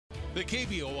The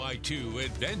KBOI2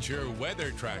 Adventure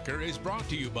Weather Tracker is brought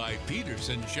to you by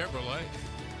Peterson Chevrolet.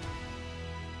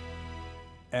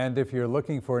 And if you're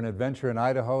looking for an adventure in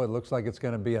Idaho, it looks like it's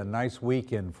going to be a nice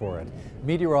weekend for it.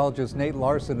 Meteorologist Nate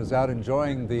Larson is out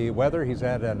enjoying the weather. He's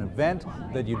at an event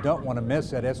that you don't want to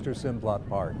miss at Esther Simplot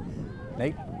Park.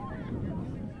 Nate?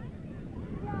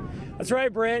 That's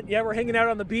right, Brent. Yeah, we're hanging out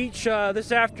on the beach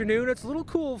this afternoon. It's a little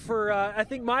cool for, I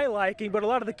think, my liking, but a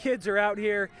lot of the kids are out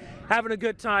here having a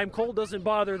good time. Cold doesn't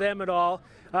bother them at all.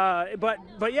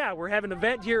 But yeah, we're having an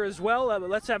event here as well.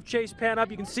 Let's have Chase pan up.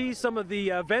 You can see some of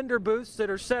the vendor booths that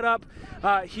are set up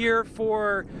here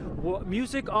for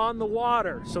music on the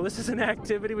water. So this is an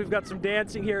activity. We've got some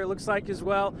dancing here, it looks like, as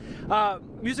well.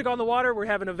 Music on the water, we're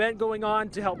having an event going on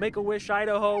to help Make-A-Wish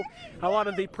Idaho. A lot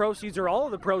of the proceeds, or all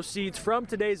of the proceeds from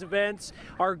today's events,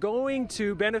 are going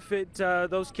to benefit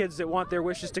those kids that want their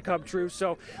wishes to come true.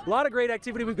 So a lot of great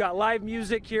activity. We've got live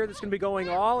music here that's going to be going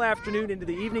all afternoon into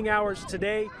the evening hours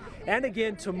today and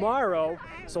again tomorrow.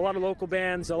 So a lot of local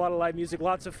bands, a lot of live music,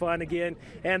 lots of fun again.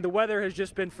 And the weather has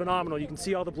just been phenomenal. You can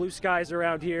see all the blue skies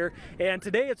around here. And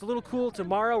today it's a little cool.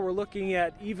 Tomorrow we're looking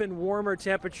at even warmer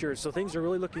temperatures. So things are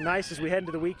really looking nice as we head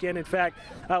into the weekend. In fact,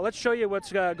 let's show you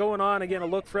what's going on. Again, a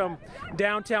look from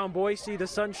downtown Boise. The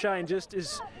sunshine just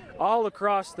is all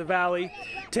across the valley.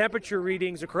 Temperature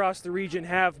readings across the region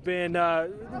have been,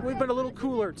 we've been a little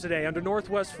cooler today. Under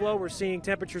northwest flow, we're seeing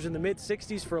temperatures in the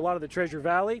mid-60s for a lot of the Treasure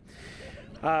Valley.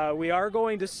 We are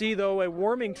going to see, though, a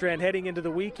warming trend heading into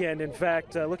the weekend. In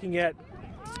fact, looking at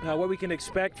what we can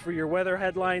expect for your weather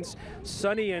headlines,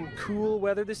 sunny and cool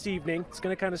weather this evening. It's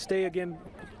going to kind of stay, again,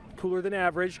 cooler than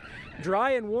average.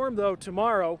 Dry and warm, though,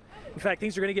 tomorrow. In fact,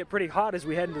 things are going to get pretty hot as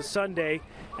we head into Sunday,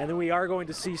 and then we are going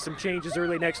to see some changes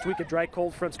early next week. A dry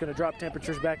cold front's going to drop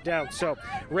temperatures back down. So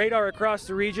radar across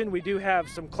the region, we do have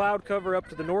some cloud cover up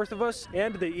to the north of us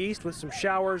and to the east with some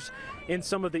showers in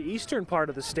some of the eastern part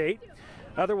of the state.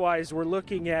 Otherwise, we're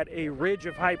looking at a ridge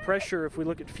of high pressure if we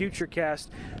look at Futurecast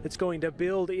that's going to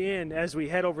build in as we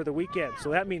head over the weekend.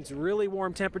 So that means really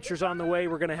warm temperatures on the way.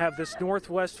 We're going to have this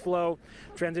northwest flow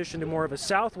transition to more of a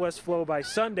southwest flow by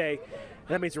Sunday.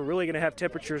 That means we're really going to have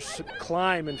temperatures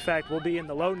climb. In fact, we'll be in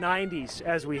the low 90s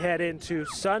as we head into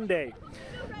Sunday.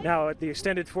 Now, the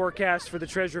extended forecast for the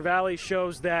Treasure Valley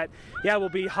shows that, yeah, we'll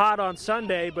be hot on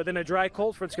Sunday, but then a dry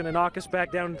cold front's going to knock us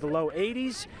back down into the low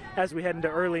 80s as we head into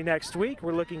early next week.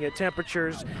 We're looking at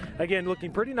temperatures, again,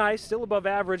 looking pretty nice, still above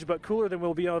average, but cooler than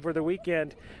we'll be over the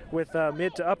weekend with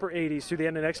mid to upper 80s through the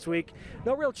end of next week.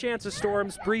 No real chance of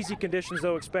storms. Breezy conditions,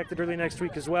 though, expected early next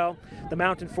week as well. The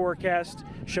mountain forecast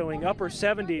showing upper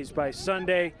 70s by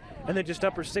Sunday, and then just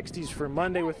upper 60s for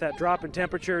Monday with that drop in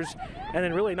temperatures, and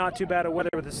then really not too bad of weather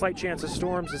with a slight chance of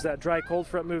storms as that dry cold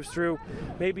front moves through.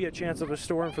 Maybe a chance of a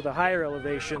storm for the higher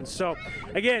elevations. So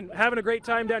again, having a great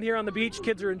time down here on the beach.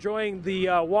 Kids are enjoying the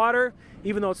water,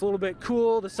 even though it's a little bit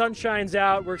cool. The sun shines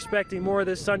out. We're expecting more of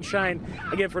this sunshine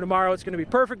again for tomorrow. It's going to be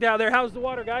perfect out there. How's the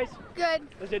water, guys? Good.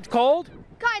 Is it cold?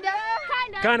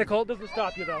 Kinda cold. Doesn't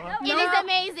stop you, though, huh? It is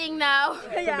amazing, though.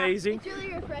 It's amazing. It's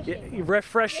really refreshing. Yeah,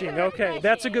 refreshing. Okay,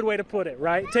 that's a good way to put it,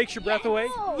 right? Takes your breath away.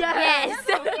 Yes.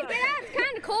 It's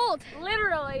kind of cold.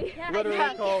 Literally.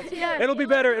 Literally cold. Yeah. It'll be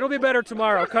better. It'll be better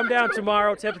tomorrow. Come down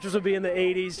tomorrow. Temperatures will be in the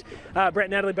 80s.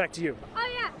 Brett, Natalie, back to you. Oh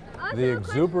yeah. The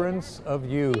exuberance of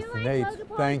youth. Nate,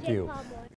 thank you.